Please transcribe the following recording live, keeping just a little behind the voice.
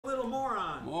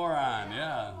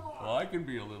can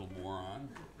be a little moron.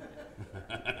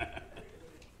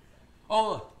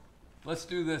 Oh, let's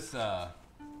do this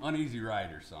Uneasy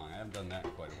Rider song. I haven't done that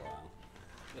in quite a while.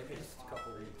 Maybe just a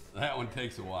couple weeks. That one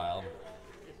takes a while.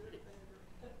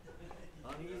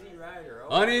 Uneasy Rider.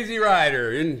 Oh. Uneasy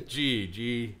Rider in G,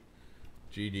 D,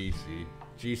 C,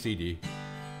 G, C, D.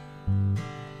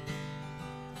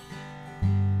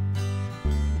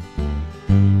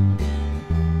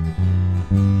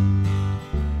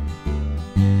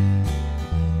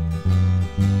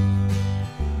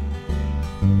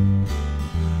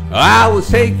 I was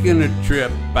taking a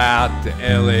trip out to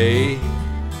L.A.,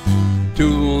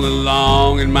 tooling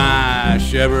along in my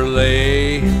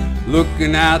Chevrolet,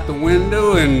 looking out the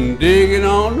window and digging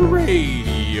on the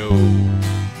radio.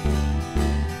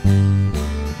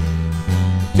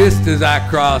 Just as I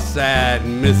crossed that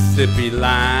Mississippi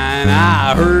line,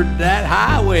 I heard that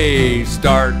highway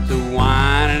start to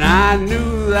whine, and I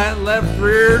knew that left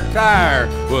rear tire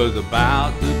was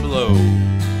about to blow.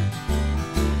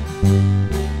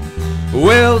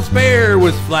 Well, the spare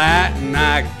was flat and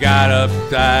I got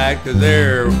uptight, 'cause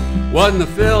there wasn't a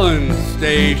filling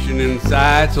station in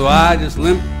sight, so I just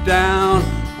limped down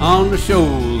on the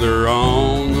shoulder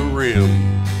on the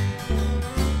rim.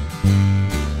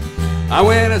 I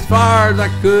went as far as I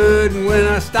could, and when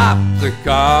I stopped the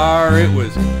car, it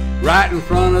was right in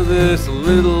front of this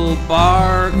little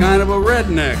bar, kind of a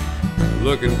redneck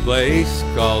looking place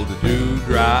called the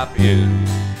Dewdrop Inn.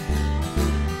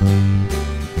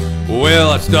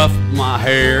 Well, I stuffed my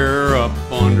hair up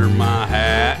under my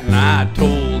hat, and I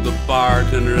told the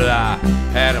bartender that I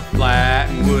had a flat,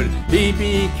 and would he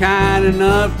be kind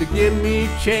enough to give me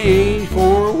change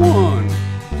for one?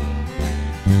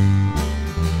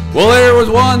 Well, there was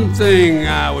one thing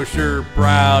I was sure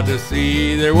proud to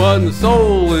see. There wasn't a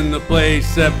soul in the place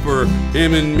except for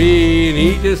him and me, and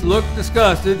he just looked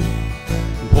disgusted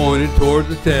and pointed toward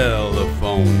the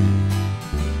telephone.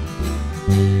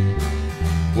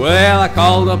 Well, I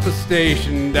called up a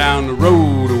station down the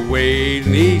road a ways,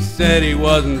 and he said he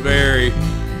wasn't very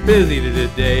busy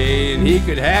today, and he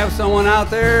could have someone out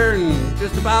there in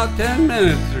just about 10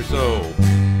 minutes or so.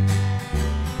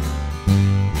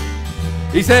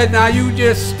 He said, now you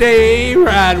just stay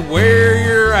right where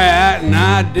you're at, and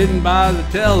I didn't bother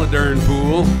to tell the darn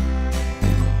fool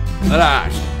that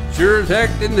I sure as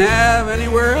heck didn't have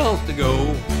anywhere else to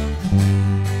go.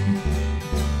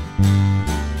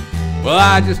 Well,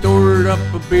 I just ordered up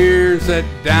a beer and sat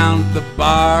down at the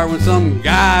bar when some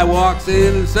guy walks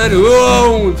in and said, who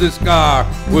owns this car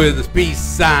with the peace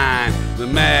sign, the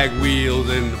mag wheels,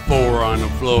 and the 4 on the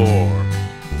floor?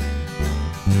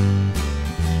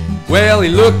 Well, he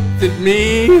looked at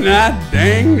me and I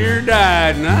dang near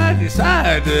died, and I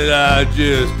decided that I'd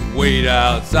just wait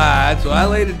outside. So I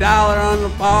laid $1 on the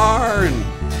bar and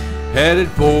headed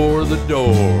for the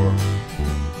door.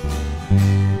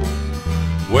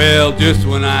 Well, just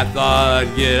when I thought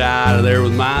I'd get out of there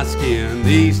with my skin,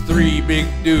 these 3 big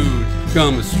dudes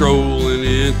come strolling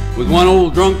in with one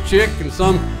old drunk chick and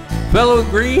some fellow with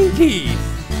green teeth.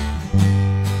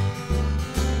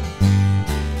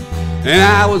 And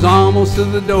I was almost to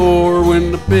the door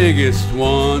when the biggest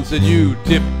one said, you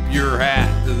tip your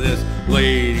hat to this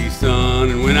lady, son.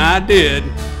 And when I did,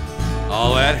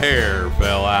 all that hair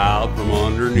fell out from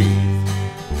underneath.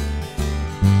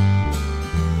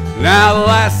 Now the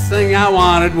last thing I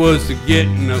wanted was to get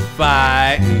in a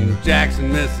fight in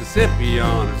Jackson, Mississippi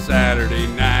on a Saturday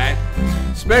night,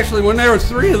 especially when there was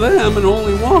 3 of them and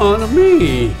only 1 of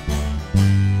me.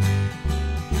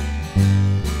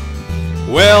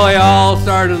 Well, they all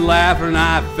started laughing and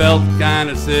I felt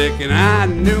kind of sick, and I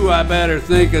knew I better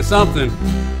think of something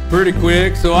pretty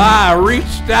quick, so I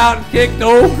reached out and kicked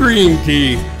old Green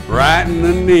Teeth right in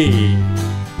the knee.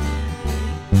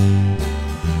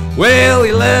 Well,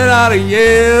 he let out a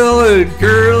yell and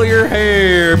curl your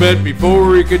hair, but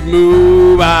before he could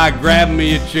move, I grabbed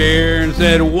me a chair and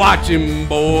said, watch him,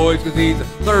 boys, 'cause he's a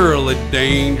thoroughly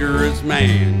dangerous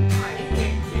man.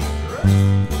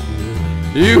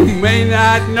 You may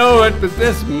not know it, but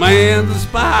this man's a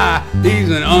spy. He's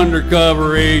an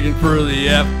undercover agent for the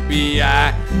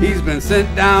FBI. He's been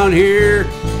sent down here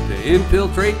to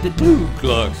infiltrate the Ku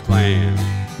Klux Klan.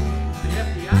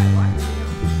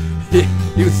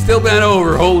 He was still bent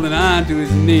over, holding on to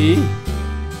his knee,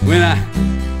 when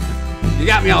you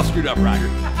got me all screwed up, Roger.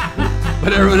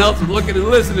 But everyone else was looking and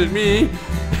listening at me,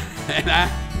 and I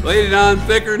laid it on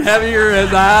thicker and heavier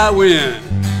as I went.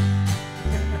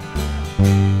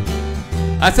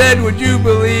 I said, would you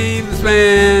believe this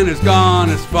man has gone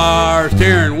as far as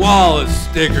tearing Wallace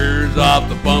stickers off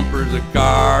the bumpers of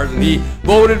cars, and he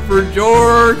voted for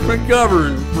George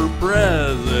McGovern for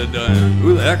president.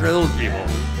 Who the heck are those people?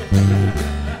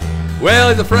 Well,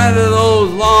 he's a friend of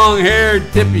those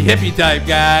long-haired, tippy-hippie type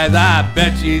guys. I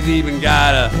bet you he's even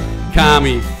got a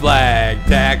commie flag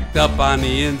tacked up on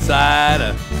the inside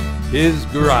of his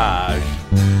garage.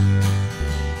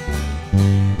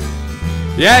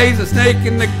 Yeah, he's a snake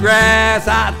in the grass,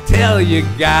 I tell you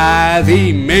guys.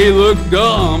 He may look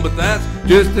dumb, but that's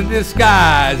just a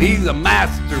disguise. He's a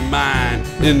mastermind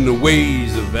in the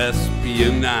ways of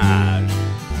espionage.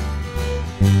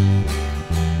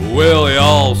 Well, they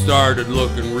all started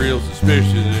looking real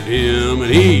suspicious at him,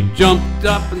 and he jumped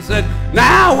up and said,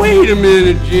 "Now wait a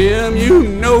minute, Jim, you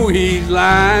know he's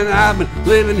lying. I've been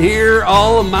living here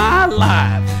all of my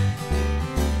life.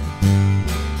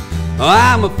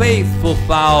 I'm a faithful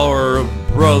follower of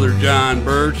Brother John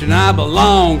Birch, and I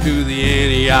belong to the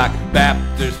Antioch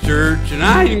Baptist Church, and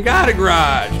I ain't got a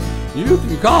garage. You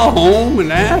can call home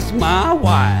and ask my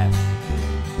wife."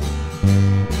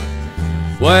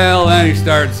 Well, then he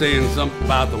started saying something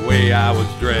about the way I was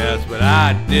dressed, but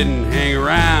I didn't hang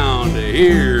around to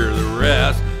hear the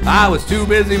rest. I was too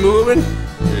busy moving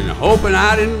and hoping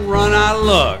I didn't run out of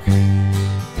luck.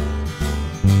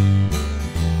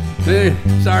 They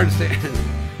started saying,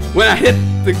 when I hit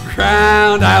the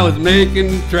ground, I was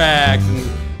making tracks, and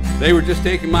they were just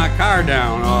taking my car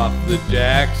down off the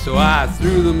jack. So I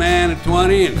threw the man a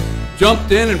 20 and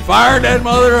jumped in and fired that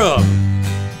mother up.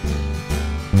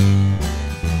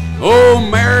 Oh,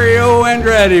 Mario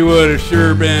Andretti would have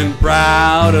sure been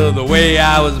proud of the way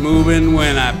I was moving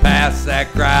when I passed that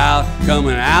crowd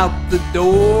coming out the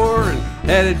door and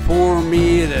headed for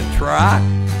me at a trot.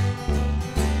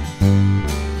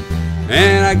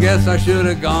 And I guess I should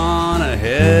have gone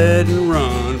ahead and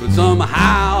run, but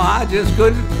somehow I just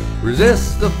couldn't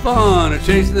resist the fun of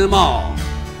chasing them all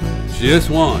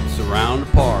just once around the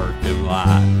parking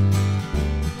lot.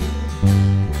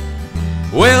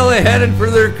 Well, they headed for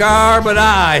their car, but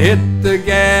I hit the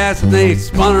gas and they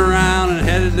spun around and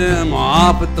headed them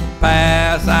off at the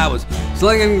pass. I was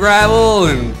slinging gravel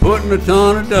and putting a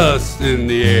ton of dust in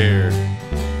the air.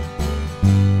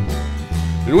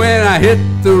 And when I hit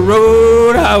the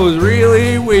road, I was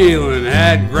really wheeling,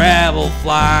 had gravel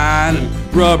flying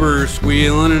and rubber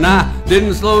squealing, and I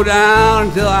didn't slow down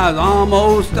until I was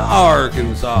almost to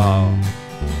Arkansas.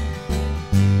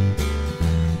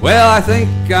 Well, I think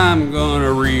I'm gonna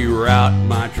reroute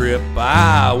my trip.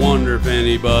 I wonder if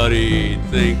anybody'd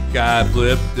think I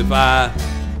flipped if I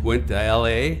went to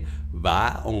LA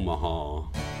via Omaha.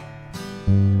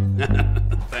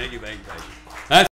 Thank you.